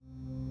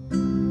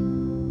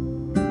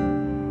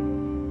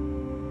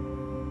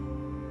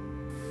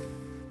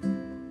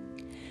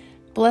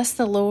Bless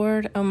the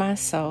Lord, O my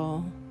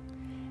soul,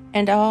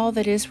 and all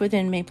that is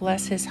within me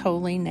bless his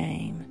holy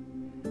name.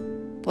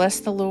 Bless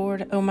the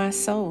Lord, O my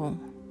soul,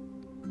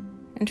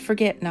 and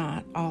forget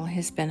not all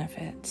his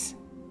benefits.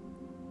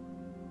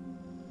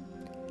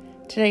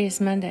 Today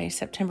is Monday,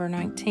 September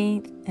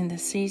 19th, in the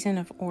season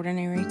of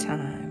ordinary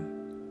time.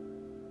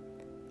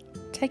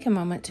 Take a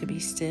moment to be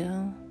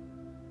still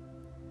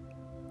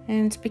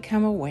and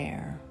become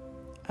aware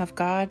of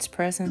God's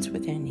presence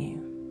within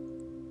you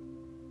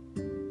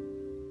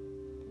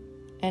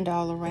and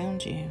all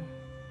around you.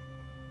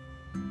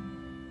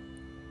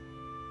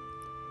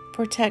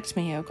 Protect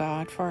me, O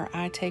God, for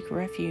I take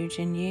refuge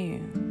in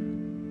you.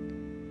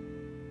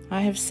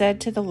 I have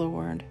said to the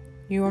Lord,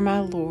 you are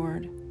my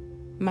Lord,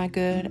 my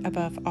good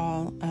above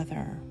all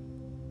other.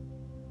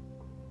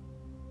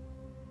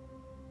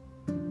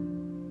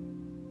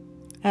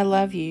 I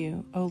love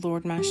you, O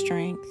Lord, my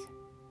strength,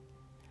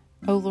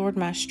 O Lord,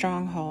 my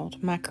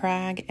stronghold, my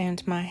crag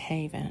and my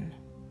haven.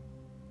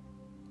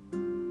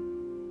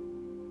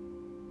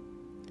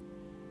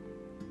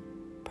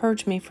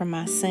 Purge me from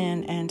my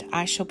sin, and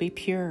I shall be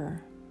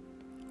pure.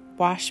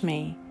 Wash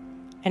me,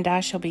 and I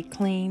shall be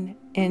clean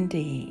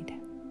indeed.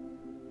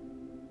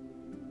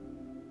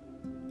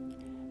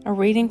 A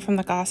reading from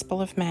the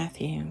Gospel of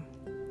Matthew.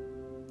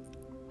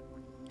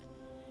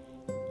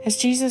 As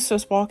Jesus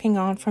was walking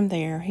on from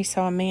there, he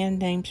saw a man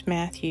named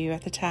Matthew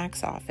at the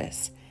tax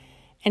office,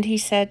 and he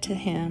said to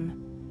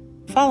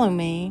him, "Follow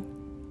me."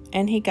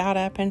 And he got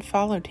up and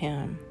followed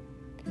him.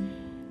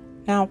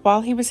 Now,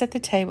 while he was at the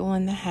table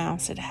in the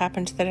house, it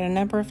happened that a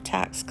number of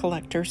tax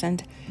collectors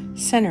and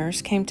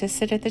sinners came to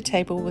sit at the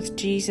table with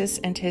Jesus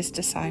and his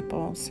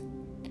disciples.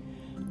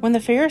 When the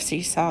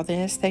Pharisees saw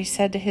this, they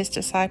said to his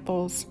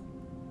disciples,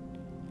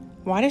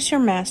 "Why does your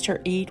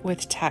master eat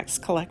with tax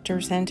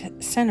collectors and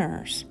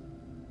sinners?"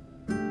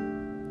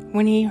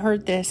 When he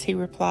heard this, he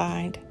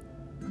replied,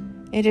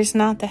 "It is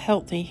not the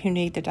healthy who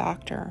need the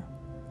doctor,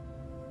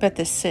 but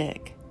the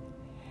sick.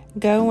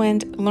 Go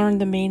and learn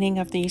the meaning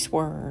of these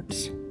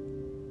words.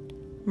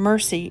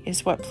 Mercy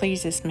is what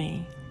pleases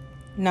me,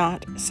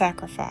 not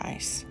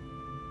sacrifice.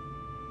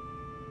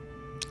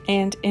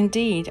 And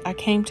indeed, I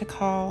came to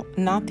call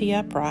not the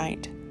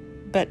upright,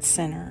 but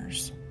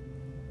sinners."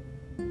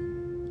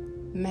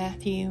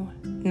 Matthew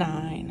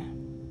 9.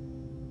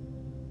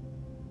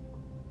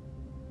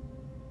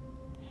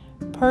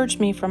 Purge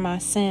me from my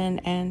sin,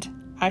 and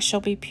I shall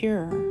be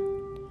pure.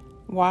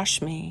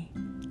 Wash me,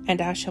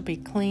 and I shall be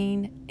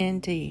clean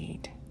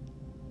indeed.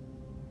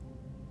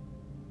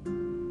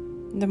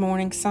 The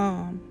Morning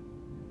Psalm.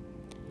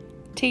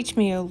 Teach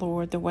me, O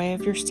Lord, the way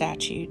of your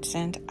statutes,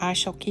 and I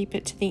shall keep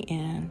it to the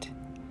end.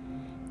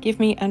 Give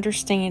me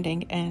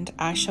understanding, and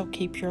I shall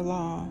keep your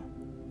law.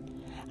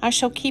 I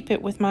shall keep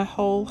it with my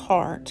whole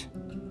heart.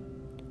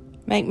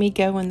 Make me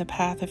go in the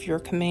path of your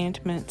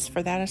commandments,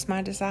 for that is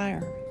my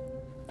desire.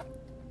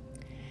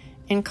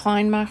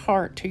 Incline my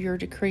heart to your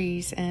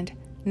decrees, and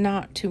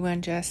not to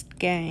unjust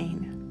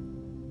gain.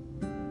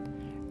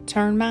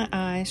 Turn my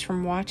eyes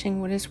from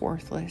watching what is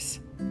worthless.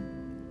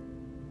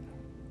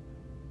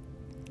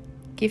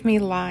 Give me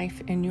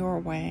life in your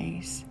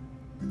ways.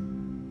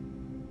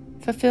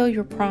 Fulfill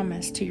your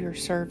promise to your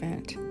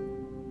servant,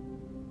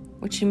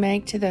 which you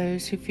make to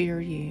those who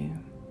fear you.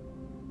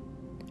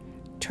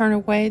 Turn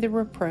away the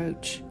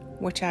reproach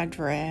which I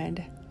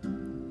dread,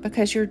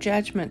 because your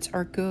judgments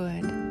are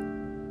good.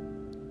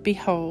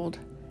 Behold,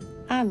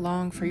 I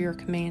long for your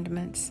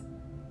commandments.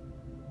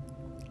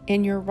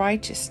 In your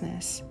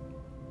righteousness,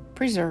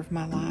 preserve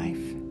my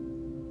life.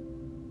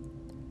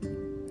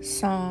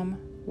 Psalm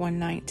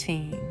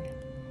 119.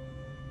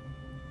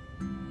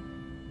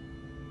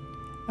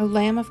 O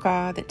Lamb of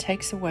God that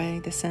takes away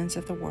the sins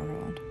of the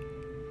world,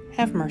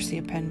 have mercy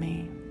upon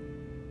me.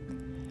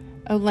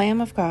 O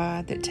Lamb of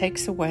God that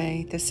takes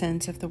away the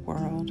sins of the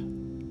world,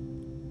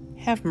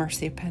 have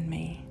mercy upon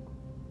me.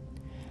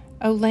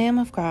 O Lamb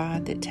of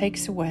God that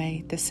takes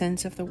away the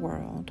sins of the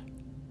world,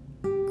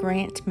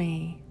 grant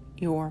me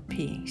your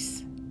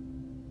peace.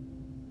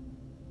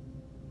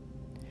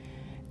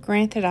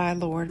 Grant that I,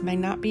 Lord, may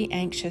not be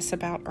anxious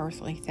about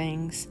earthly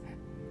things,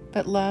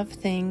 but love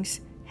things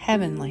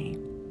heavenly.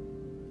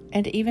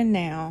 And even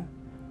now,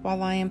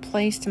 while I am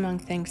placed among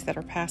things that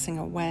are passing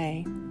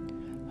away,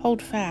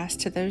 hold fast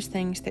to those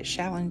things that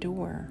shall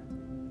endure,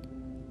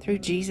 through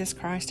Jesus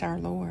Christ our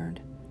Lord,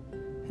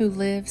 who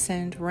lives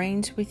and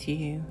reigns with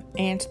you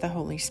and the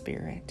Holy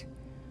Spirit,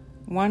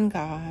 one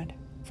God,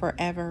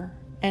 forever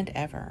and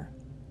ever.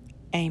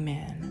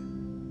 Amen.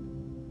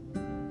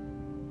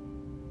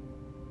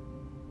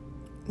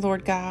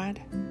 Lord God,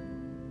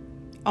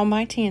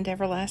 Almighty and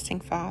everlasting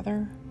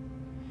Father,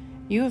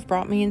 you have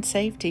brought me in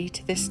safety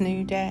to this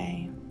new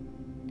day.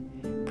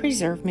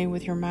 Preserve me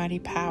with your mighty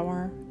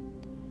power,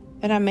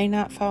 that I may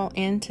not fall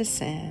into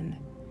sin,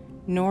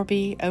 nor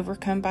be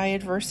overcome by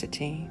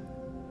adversity.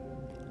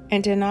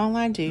 And in all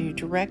I do,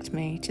 direct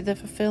me to the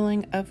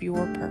fulfilling of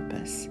your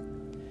purpose.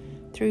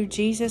 Through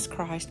Jesus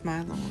Christ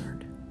my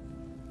Lord.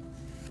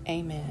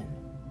 Amen.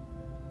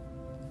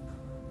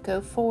 Go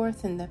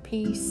forth in the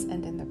peace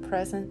and in the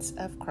presence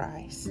of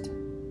Christ.